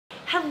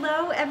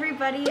Hello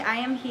everybody, I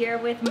am here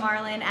with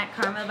Marlon at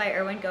Karma by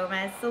Erwin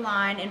Gomez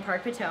Salon in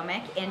Park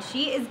Potomac, and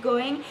she is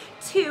going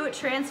to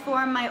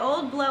transform my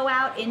old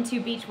blowout into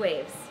beach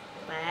waves.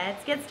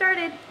 Let's get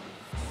started.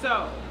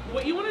 So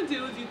what you want to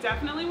do is you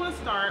definitely want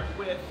to start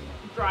with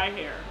dry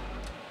hair.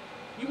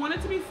 You want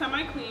it to be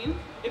semi-clean.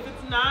 If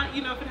it's not,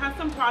 if it has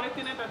some product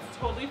in it, that's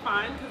totally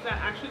fine, because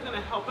that actually is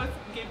going to help us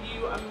give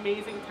you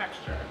amazing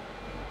texture.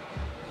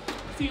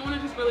 So you want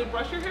to just really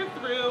brush your hair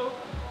through.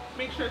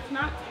 Make sure it's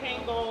not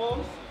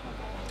tangled.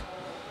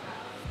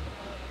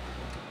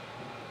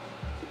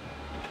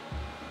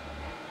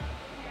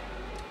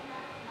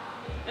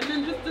 And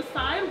then just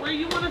decide where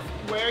you want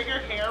to wear your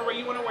hair, where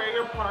you want to wear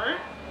your part.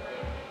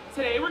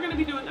 Today we're going to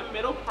be doing a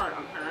middle part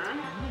on her.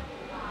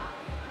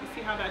 You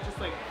see how that just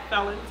like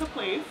fell into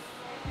place?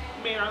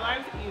 Made our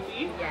lives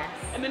easy. Yes.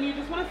 And then you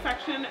just want to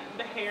section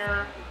the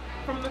hair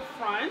from the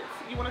front.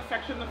 You want to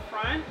section the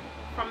front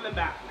from the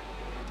back.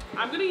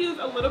 I'm going to use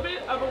a little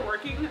bit of a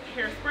working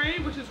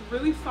hairspray, which is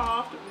really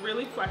soft,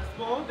 really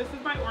flexible. This is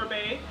by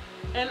Oribe,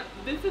 and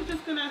this is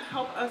just going to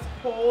help us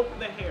hold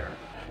the hair.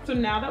 So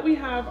now that we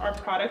have our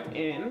product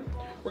in,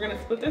 we're going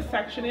to split this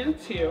section in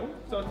two,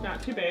 so it's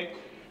not too big.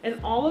 And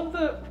all of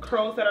the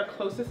curls that are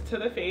closest to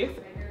the face,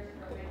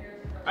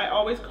 I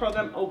always curl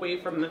them away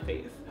from the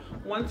face.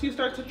 Once you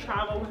start to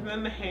travel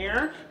within the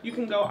hair, you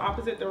can go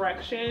opposite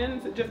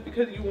directions just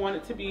because you want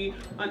it to be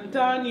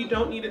undone. You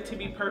don't need it to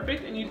be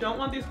perfect, and you don't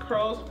want these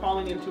curls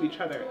falling into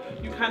each other.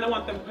 You kind of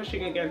want them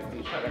pushing against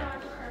each other.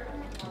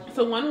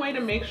 So one way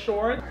to make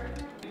sure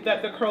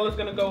that the curl is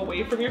going to go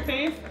away from your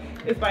face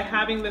is by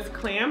having this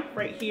clamp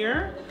right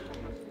here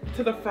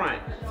to the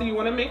front. So you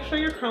want to make sure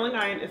your curling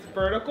iron is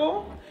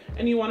vertical,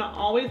 and you want to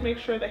always make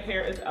sure the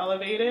hair is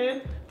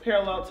elevated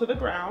parallel to the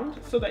ground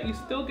so that you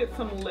still get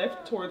some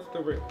lift towards the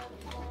root.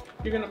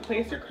 You're going to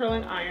place your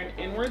curling iron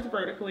inwards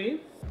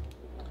vertically,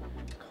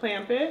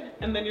 clamp it,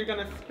 and then you're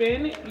going to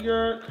spin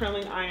your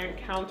curling iron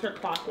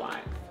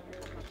counterclockwise.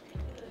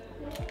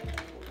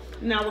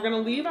 Now we're going to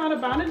leave out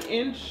about 1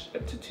 inch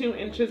to 2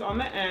 inches on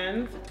the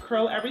ends,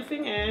 curl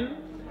everything in,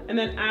 and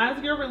then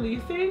as you're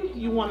releasing,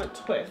 you want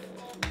to twist.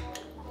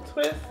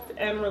 Twist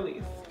and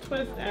release,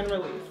 twist and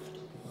release.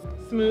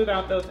 Smooth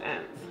out those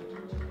ends.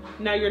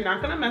 Now you're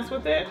not going to mess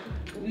with it.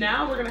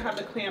 Now we're going to have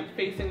the clamp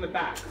facing the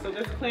back. So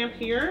this clamp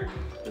here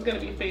is going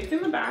to be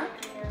facing the back,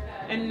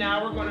 and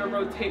now we're going to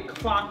rotate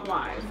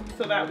clockwise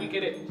so that we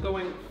get it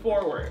going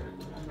forward.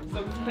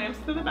 So this clamps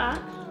to the back,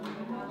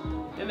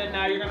 and then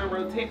now you're going to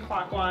rotate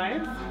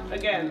clockwise.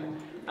 Again,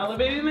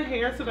 elevating the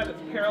hair so that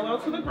it's parallel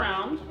to the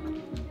ground.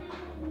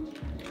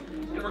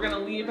 And we're going to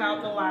leave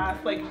out the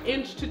last like 1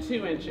 inch to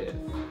 2 inches.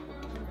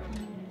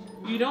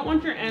 You don't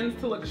want your ends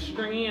to look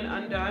stringy and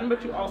undone,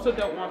 but you also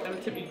don't want them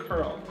to be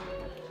curled.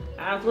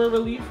 As we're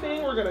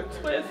releasing, we're going to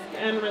twist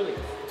and release,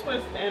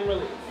 twist and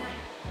release,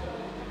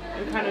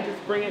 and kind of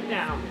just bring it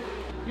down.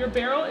 Your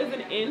barrel is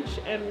 1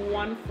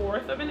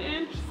 1/4 of an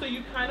inch, so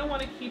you kind of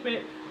want to keep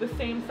it the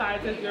same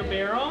size as your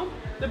barrel,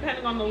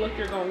 depending on the look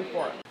you're going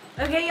for.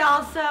 Okay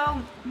y'all, so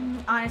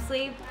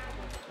honestly,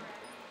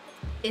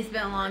 it's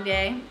been a long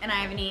day and I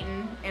haven't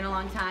eaten in a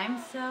long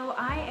time, so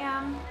I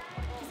am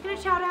just gonna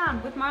chow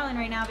down with Marlon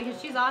right now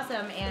because she's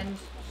awesome and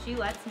she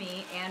lets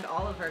me and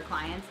all of her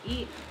clients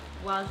eat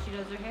while she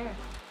does her hair.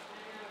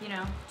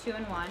 2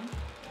 in 1.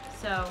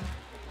 So,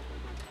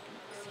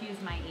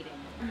 excuse my eating.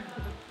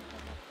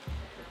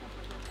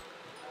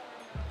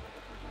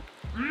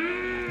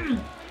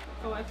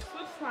 So let's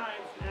switch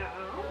sides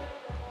now.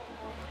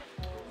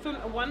 So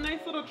one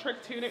nice little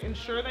trick too to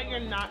ensure that you're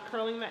not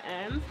curling the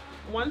ends,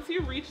 once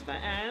you reach the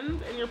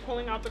end and you're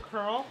pulling out the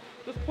curl,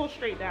 just pull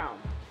straight down.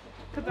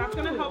 Because that's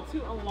going to help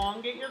to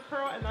elongate your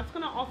curl, and that's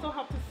going to also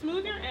help to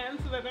smooth your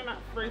ends so that they're not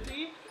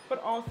frizzy, but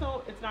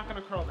also it's not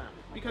going to curl them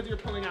because you're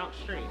pulling out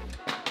straight.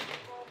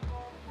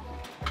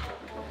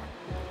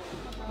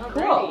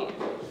 Cool.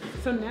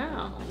 So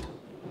now,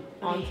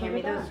 on to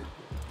the back.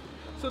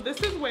 So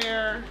this is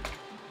where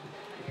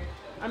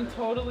I'm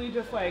totally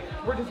just like,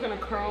 we're just going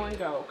to curl and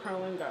go,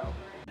 curl and go.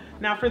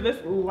 Now for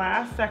this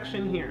last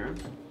section here,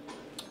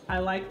 I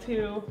like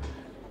to,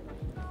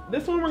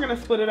 this one we're going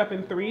to split it up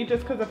in 3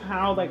 just because of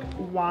how like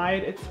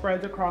wide it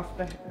spreads across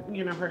the,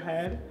 her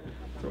head.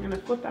 So we're going to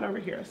flip that over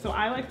here. So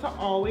I like to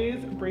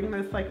always bring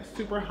this like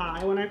super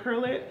high when I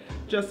curl it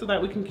just so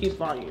that we can keep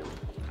volume.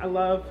 I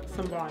love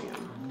some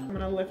volume. I'm going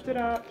to lift it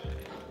up,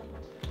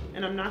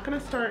 and I'm not going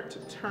to start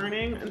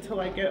turning until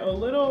I get a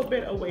little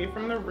bit away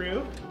from the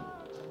root.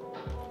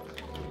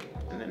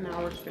 And then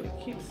now we're just going to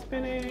keep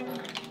spinning.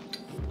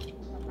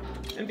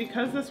 And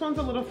because this one's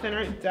a little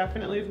thinner, it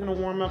definitely is going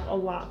to warm up a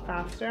lot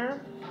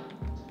faster.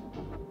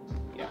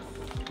 Yes.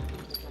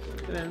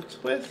 And then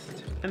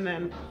twist and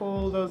then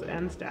pull those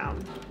ends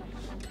down.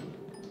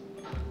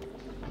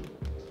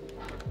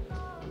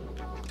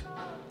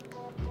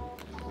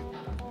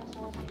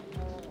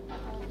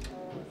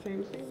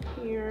 Same thing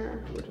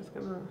here. We're just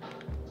going to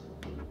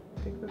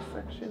take this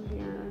section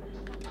here.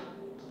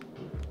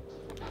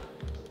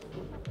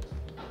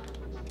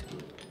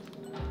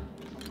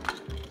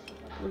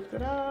 Lift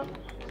it up,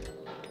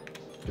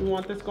 We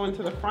want this going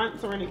to the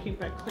front, so we're gonna keep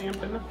that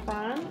clamp in the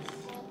front.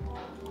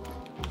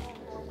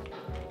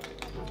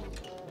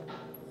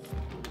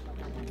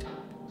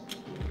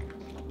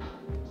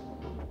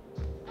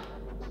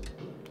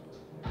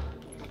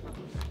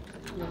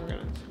 And then we're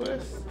gonna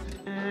twist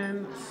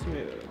and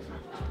smooth.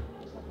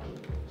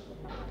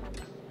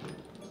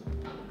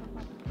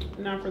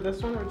 Now for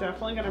this one, we're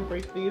definitely gonna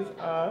break these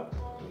up.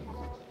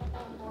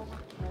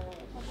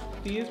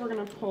 These we're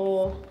gonna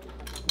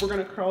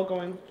curl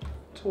going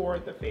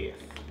toward the face.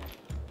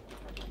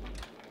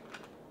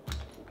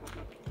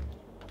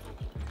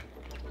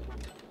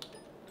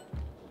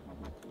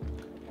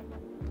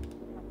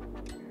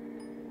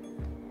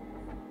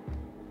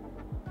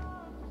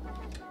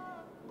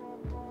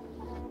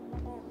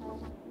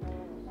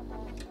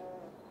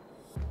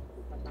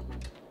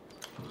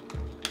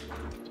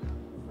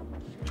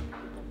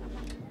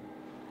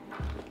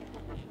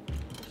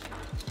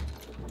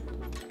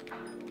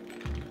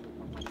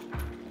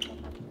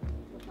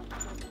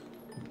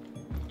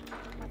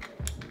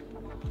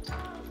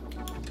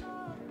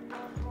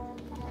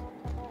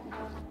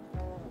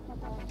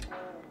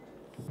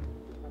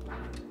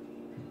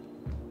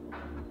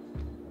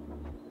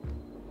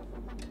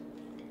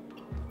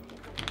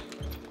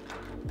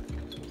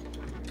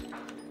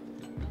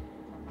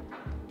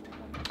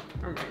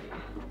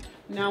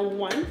 Now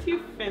once you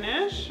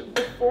finish,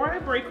 before I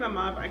break them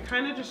up, I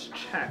kind of just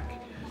check.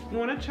 You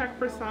want to check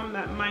for some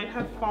that might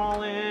have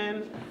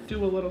fallen,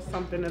 do a little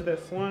something to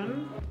this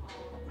one.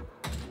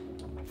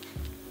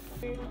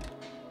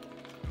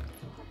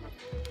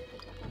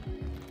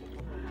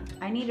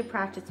 I need to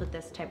practice with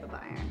this type of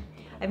iron.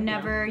 I've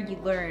never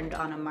learned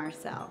on a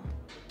Marcel,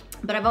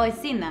 but I've always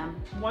seen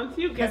them. Once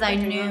you get because I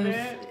knew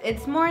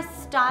it's more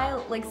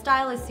style, like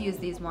stylists use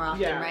these more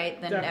often,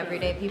 right, than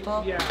everyday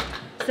people. Yeah.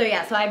 So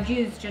yeah, so I've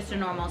used just a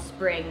normal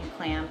spring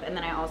clamp, and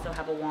then I also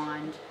have a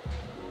wand.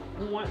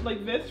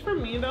 Like this for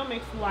me though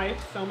makes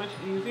life so much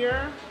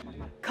easier.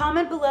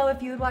 Comment below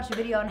if you would watch a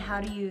video on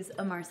how to use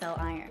a Marcel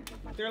iron.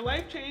 They're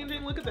life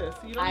changing. Look at this.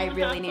 You don't I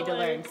really need to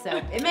learn, so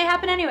it may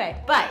happen anyway,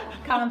 but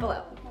comment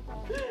below.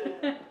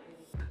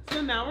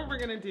 So now what we're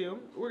gonna do,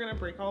 we're gonna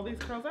break all these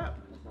curls up.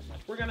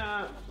 We're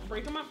gonna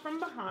break them up from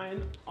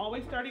behind,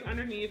 always starting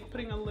underneath,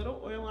 putting a little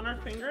oil on our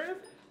fingers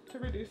to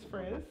reduce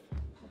frizz.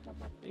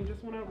 And you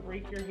just wanna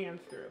rake your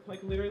hands through.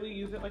 Like literally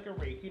use it like a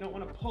rake. You don't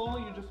wanna pull,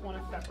 you just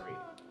wanna separate.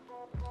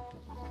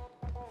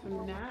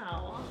 So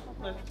now,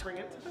 let's bring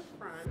it to the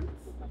front.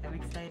 I'm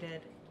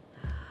excited.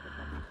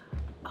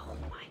 Oh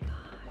my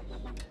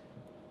gosh.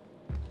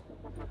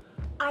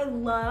 I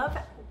love...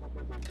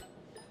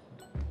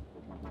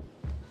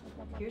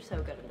 You're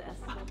so good at this.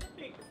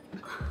 Thanks.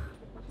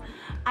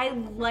 I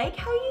like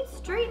how you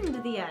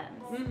straightened the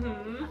ends.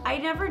 Mm-hmm. I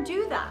never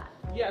do that.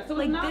 Yeah, so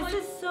like it's not this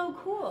like, is so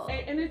cool.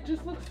 And it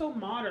just looks so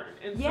modern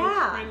and so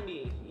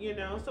trendy, you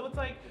know? So it's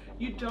like,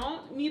 you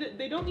don't need it,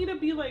 they don't need to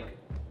be like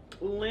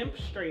limp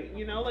straight,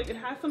 you know? Like it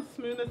has some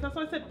smoothness. That's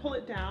why I said pull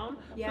it down.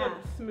 Yeah. So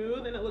it's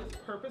smooth and it looks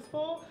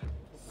purposeful.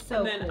 So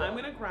and then cool. I'm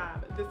gonna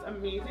grab this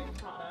amazing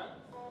product.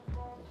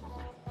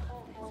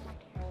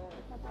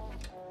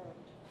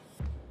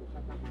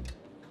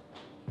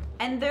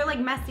 And they're like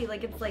messy,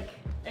 like it's like...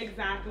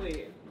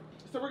 Exactly.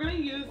 So we're gonna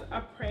use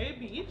Après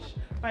Beach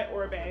by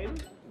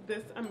Oribe.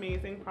 This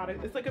amazing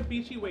product. It's like a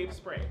beachy wave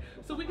spray.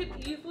 So we could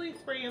easily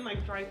spray in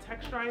like dry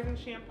texturizing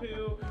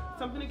shampoo,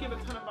 something to give a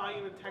ton of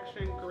volume and texture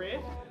and grit.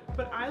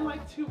 But I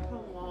like to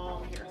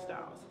prolong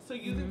hairstyles. So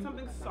using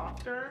something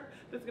softer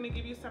that's gonna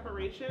give you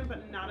separation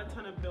but not a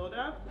ton of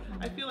buildup,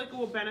 I feel like it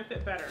will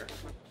benefit better.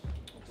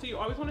 So you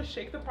always wanna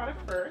shake the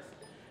product first.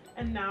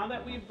 And now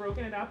that we've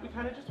broken it up, we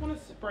kind of just want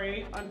to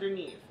spray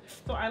underneath.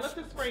 So I like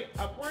to spray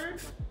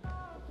upward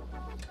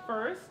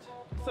first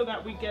so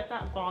that we get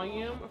that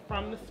volume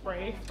from the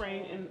spray,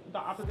 spraying in the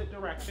opposite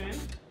direction.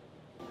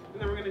 And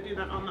then we're going to do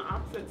that on the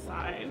opposite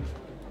side.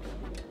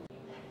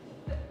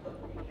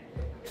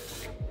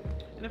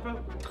 And if a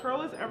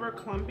curl is ever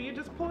clumpy,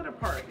 just pull it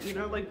apart. You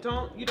know, like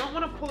you don't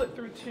want to pull it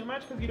through too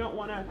much because you don't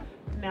want to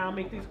now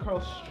make these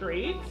curls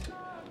straight,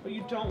 but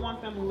you don't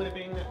want them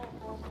living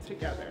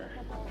together.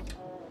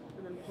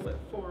 Pull it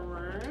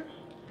forward.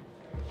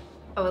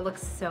 Oh, it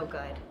looks so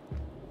good.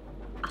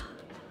 Oh, I love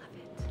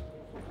it.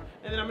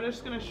 And then I'm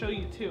just gonna show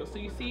you too. So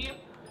you see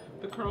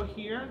the curl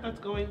here that's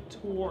going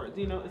towards,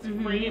 you know, it's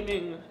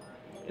framing.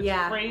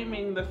 It's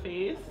framing the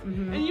face.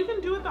 And you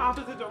can do it the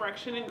opposite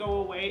direction and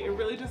go away. It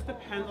really just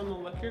depends on the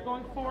look you're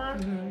going for.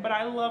 But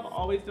I love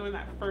always doing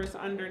that first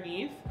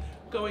underneath,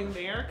 going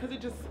there, because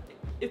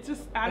it's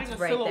just adding a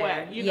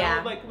silhouette, you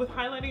know, like with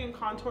highlighting and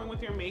contouring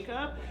with your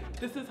makeup,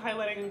 this is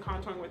highlighting and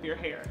contouring with your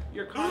hair.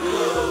 Your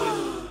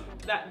contouring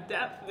that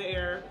depth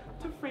there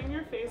to frame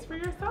your face for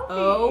your selfie.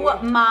 Oh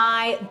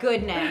my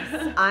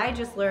goodness. I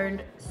just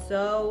learned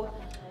so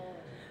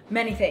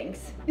many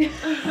things.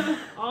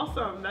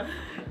 Awesome.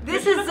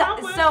 This is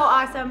so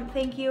awesome.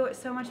 Thank you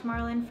so much,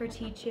 Marlon, for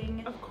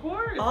teaching of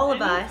course, all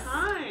of us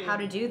anytime. how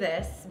to do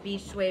this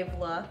beach wave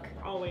look.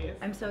 Always.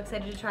 I'm so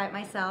excited to try it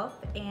myself,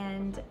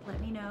 and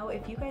let me know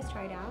if you guys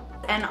try it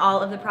out. And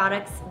all of the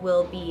products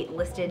will be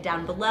listed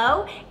down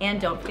below, and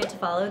don't forget to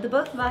follow the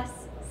both of us.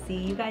 See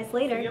you guys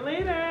later. See you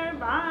later.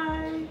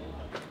 Bye.